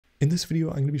In this video,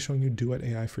 I'm going to be showing you Duet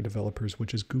AI for developers,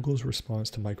 which is Google's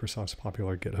response to Microsoft's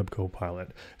popular GitHub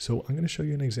Copilot. So I'm going to show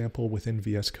you an example within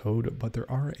VS Code, but there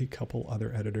are a couple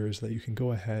other editors that you can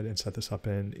go ahead and set this up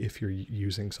in if you're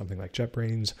using something like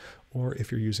JetBrains or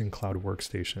if you're using cloud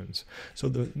workstations. So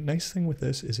the nice thing with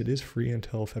this is it is free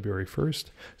until February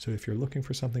 1st. So if you're looking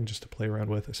for something just to play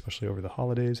around with, especially over the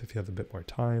holidays, if you have a bit more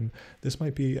time, this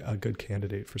might be a good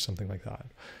candidate for something like that.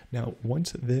 Now,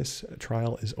 once this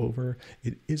trial is over,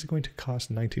 it is going to cost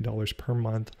 $90 per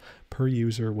month per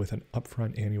user with an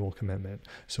upfront annual commitment.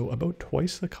 So about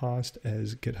twice the cost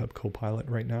as GitHub Copilot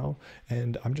right now.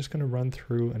 And I'm just going to run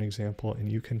through an example and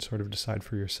you can sort of decide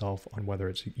for yourself on whether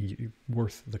it's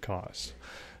worth the cost.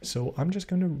 So I'm just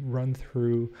going to run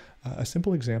through a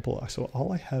simple example. So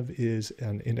all I have is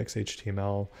an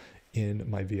index.html in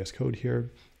my VS Code here.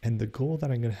 And the goal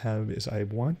that I'm going to have is I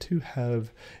want to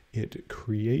have it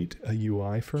create a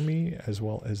UI for me as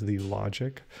well as the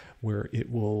logic where it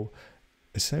will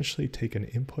essentially take an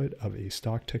input of a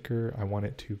stock ticker. I want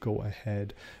it to go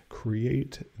ahead,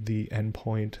 create the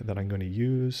endpoint that I'm going to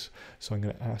use. So I'm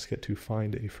going to ask it to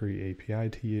find a free API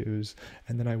to use.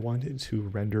 And then I want it to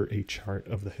render a chart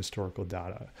of the historical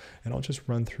data. And I'll just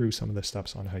run through some of the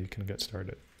steps on how you can get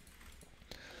started.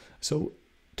 So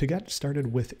to get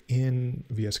started within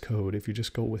VS Code, if you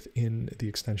just go within the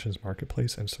extensions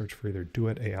marketplace and search for either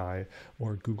Duet AI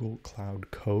or Google Cloud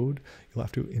Code, you'll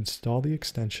have to install the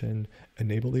extension,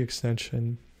 enable the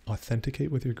extension,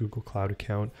 authenticate with your Google Cloud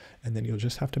account, and then you'll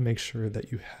just have to make sure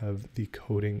that you have the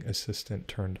coding assistant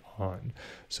turned on.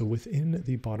 So within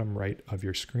the bottom right of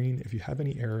your screen, if you have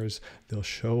any errors, they'll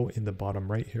show in the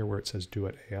bottom right here where it says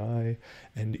Duet AI,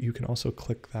 and you can also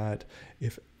click that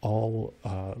if all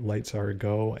lights are a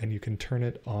go, and you can turn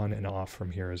it on and off from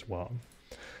here as well.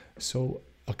 So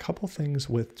a couple things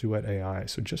with Duet AI.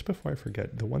 So just before I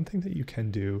forget, the one thing that you can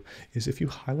do is if you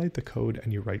highlight the code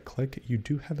and you right click, you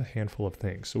do have a handful of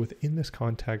things. So within this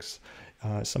context,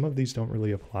 some of these don't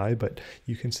really apply, but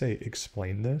you can say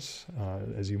explain this,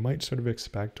 as you might sort of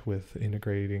expect with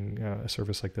integrating a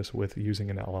service like this with using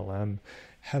an LLM.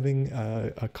 Having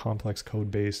a complex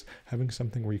code base, having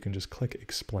something where you can just click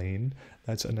explain,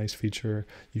 that's a nice feature.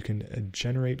 You can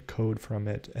generate code from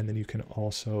it, and then you can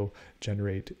also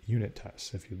generate unit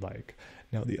tests if you'd like.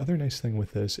 Now, the other nice thing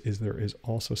with this is there is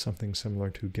also something similar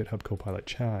to GitHub Copilot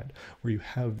Chat, where you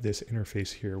have this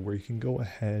interface here where you can go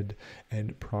ahead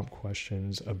and prompt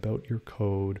questions about your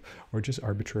code or just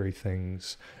arbitrary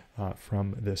things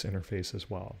from this interface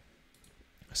as well.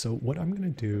 So what I'm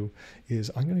going to do is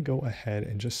I'm going to go ahead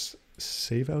and just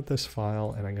save out this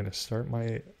file, and I'm going to start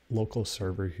my local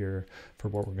server here for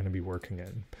what we're going to be working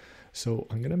in. So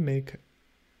I'm going to make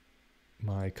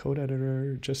my code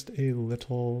editor just a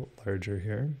little larger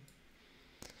here,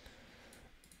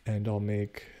 and I'll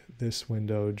make this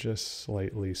window just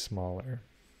slightly smaller,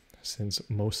 since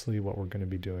mostly what we're going to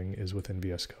be doing is within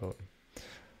VS Code.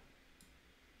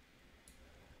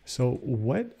 So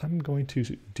what I'm going to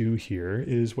do here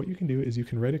is what you can do is you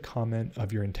can write a comment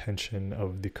of your intention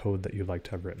of the code that you'd like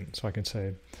to have written. So I can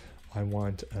say, I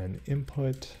want an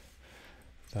input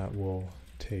that will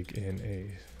take in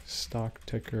a stock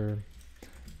ticker.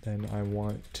 Then I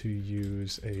want to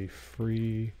use a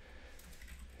free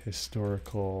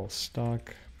historical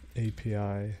stock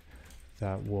API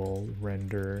that will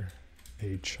render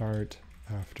a chart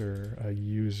after a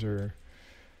user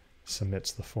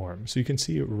submits the form. So you can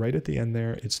see right at the end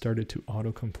there, it started to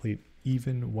autocomplete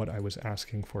even what I was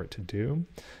asking for it to do.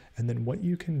 And then what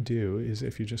you can do is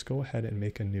if you just go ahead and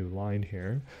make a new line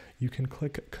here, you can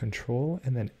click Control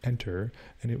and then Enter,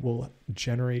 and it will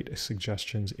generate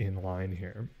suggestions in line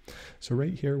here. So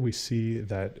right here, we see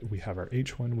that we have our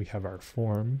H1, we have our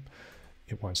form.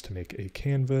 It wants to make a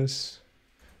canvas.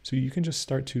 So you can just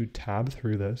start to tab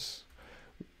through this.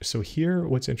 So here,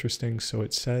 what's interesting, so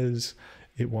it says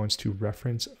it wants to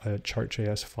reference a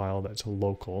chart.js file that's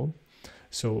local.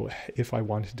 So if I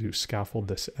wanted to scaffold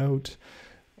this out,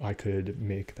 I could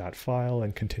make that file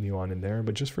and continue on in there.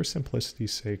 But just for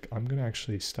simplicity's sake, I'm going to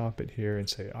actually stop it here and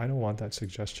say, I don't want that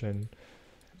suggestion.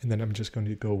 And then I'm just going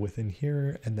to go within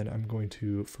here, and then I'm going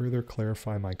to further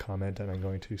clarify my comment, and I'm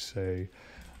going to say,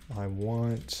 I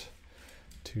want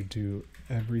to do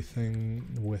everything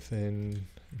within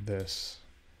this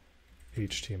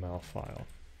HTML file.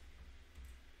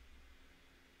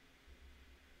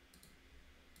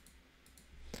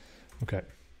 Okay,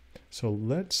 so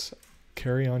let's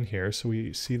carry on here. So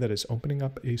we see that it's opening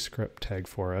up a script tag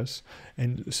for us.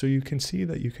 And so you can see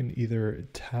that you can either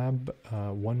tab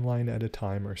one line at a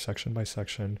time or section by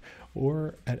section,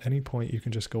 or at any point you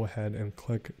can just go ahead and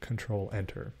click Control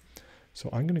Enter. So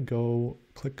I'm going to go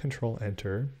click Control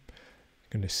Enter,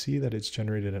 going to see that it's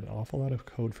generated an awful lot of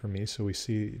code for me. So we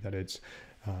see that it's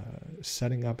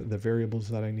setting up the variables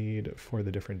that I need for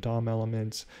the different DOM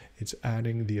elements. It's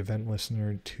adding the event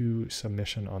listener to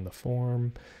submission on the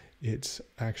form. It's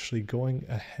actually going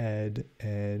ahead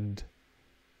and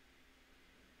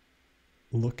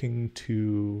looking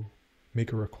to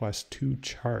make a request to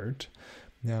chart.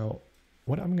 Now,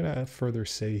 what I'm going to further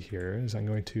say here is I'm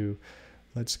going to,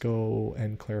 let's go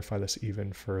and clarify this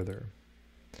even further.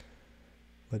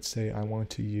 Let's say I want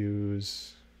to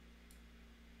use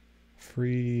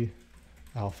free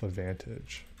Alpha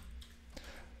Vantage.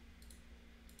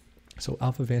 So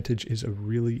Alpha Vantage is a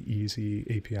really easy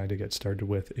API to get started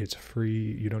with. It's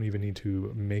free. You don't even need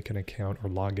to make an account or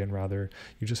log in rather.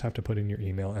 You just have to put in your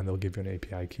email and they'll give you an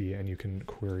API key and you can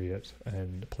query it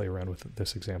and play around with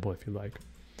this example if you like.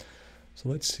 So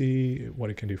let's see what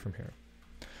it can do from here.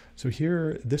 So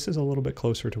here, this is a little bit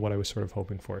closer to what I was sort of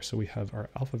hoping for. So we have our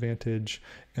Alpha Vantage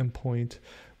endpoint.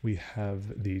 We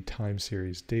have the time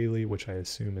series daily, which I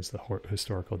assume is the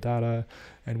historical data.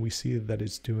 And we see that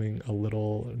it's doing a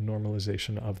little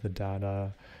normalization of the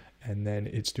data, and then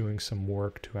it's doing some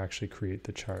work to actually create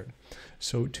the chart.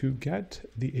 So to get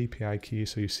the API key,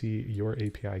 so you see your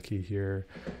API key here.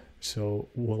 So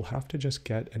we'll have to just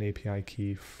get an API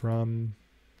key from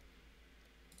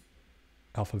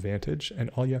Alpha Vantage, and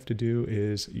all you have to do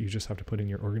is you just have to put in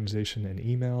your organization and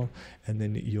email, and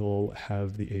then you'll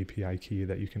have the API key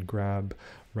that you can grab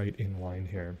right in line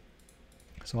here.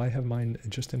 So I have mine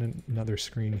just in another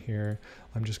screen here.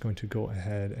 I'm just going to go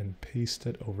ahead and paste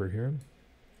it over here,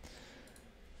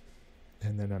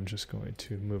 and then I'm just going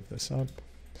to move this up,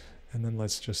 and then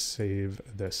let's just save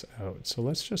this out. So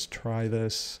let's just try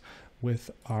this with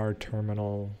our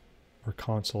terminal, or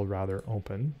console rather,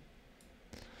 open.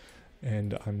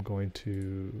 And I'm going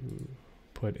to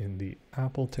put in the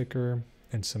Apple ticker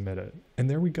and submit it. And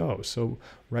there we go. So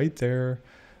right there,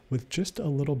 with just a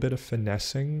little bit of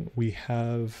finessing, we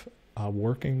have a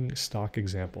working stock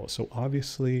example. So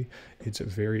obviously it's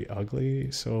very ugly.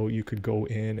 So you could go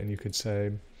in and you could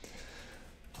say,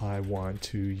 I want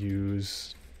to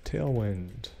use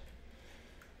Tailwind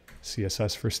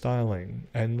CSS for styling.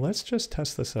 And let's just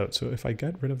test this out. So if I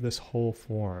get rid of this whole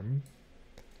form,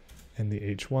 and the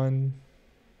H1.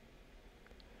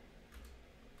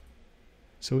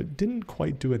 So it didn't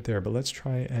quite do it there, but let's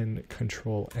try and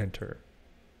Control Enter.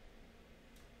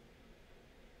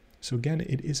 So again,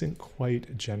 it isn't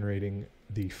quite generating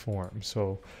the form.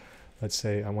 So let's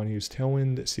say I want to use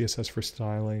Tailwind CSS for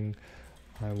styling.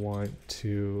 I want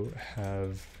to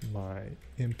have my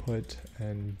input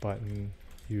and button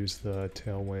use the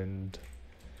Tailwind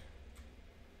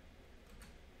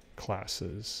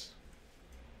classes.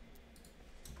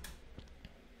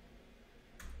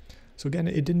 So again,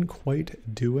 it didn't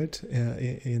quite do it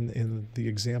in the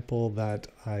example that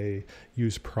I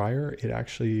used prior. It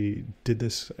actually did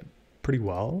this pretty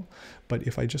well. But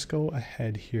if I just go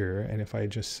ahead here and if I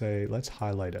just say, let's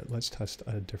highlight it, let's test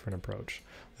a different approach.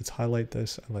 Let's highlight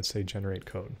this and let's say generate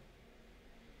code.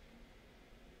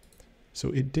 So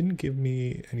it didn't give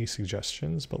me any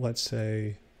suggestions, but let's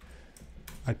say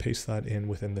I paste that in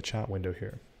within the chat window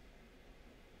here.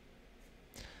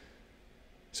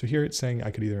 So here it's saying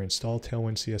I could either install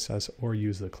Tailwind CSS or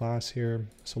use the class here.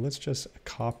 So let's just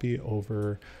copy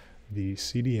over the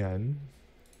CDN.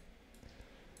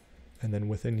 And then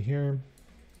within here,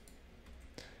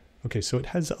 okay, so it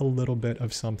has a little bit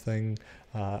of something.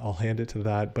 I'll hand it to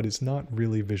that, but it's not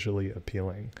really visually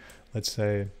appealing. Let's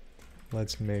say,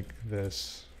 let's make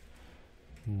this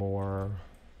more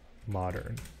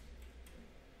modern.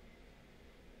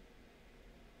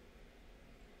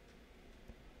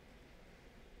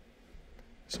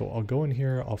 So I'll go in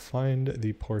here, I'll find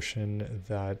the portion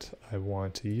that I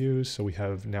want to use. So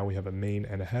now we have a main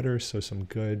and a header, so some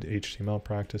good HTML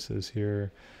practices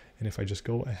here. And if I just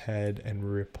go ahead and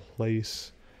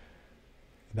replace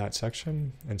that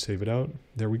section and save it out,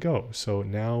 there we go. So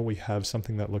now we have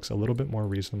something that looks a little bit more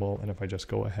reasonable. And if I just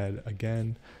go ahead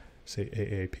again, say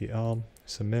AAPL,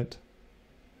 submit,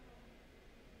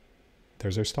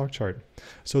 there's our stock chart.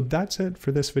 So that's it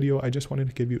for this video. I just wanted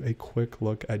to give you a quick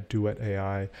look at Duet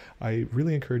AI. I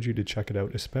really encourage you to check it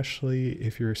out, especially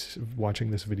if you're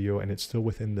watching this video and it's still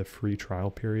within the free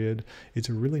trial period. It's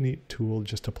a really neat tool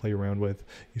just to play around with.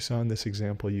 You saw in this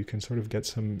example, you can sort of get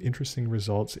some interesting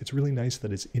results. It's really nice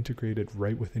that it's integrated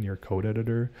right within your code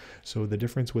editor. So the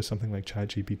difference with something like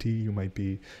ChatGPT, you might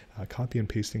be copy and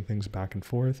pasting things back and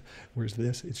forth, whereas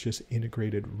this, it's just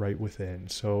integrated right within.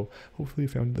 So hopefully you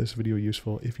found this video useful.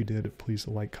 If you did, please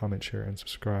like, comment, share, and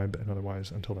subscribe. And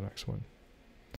otherwise, until the next one.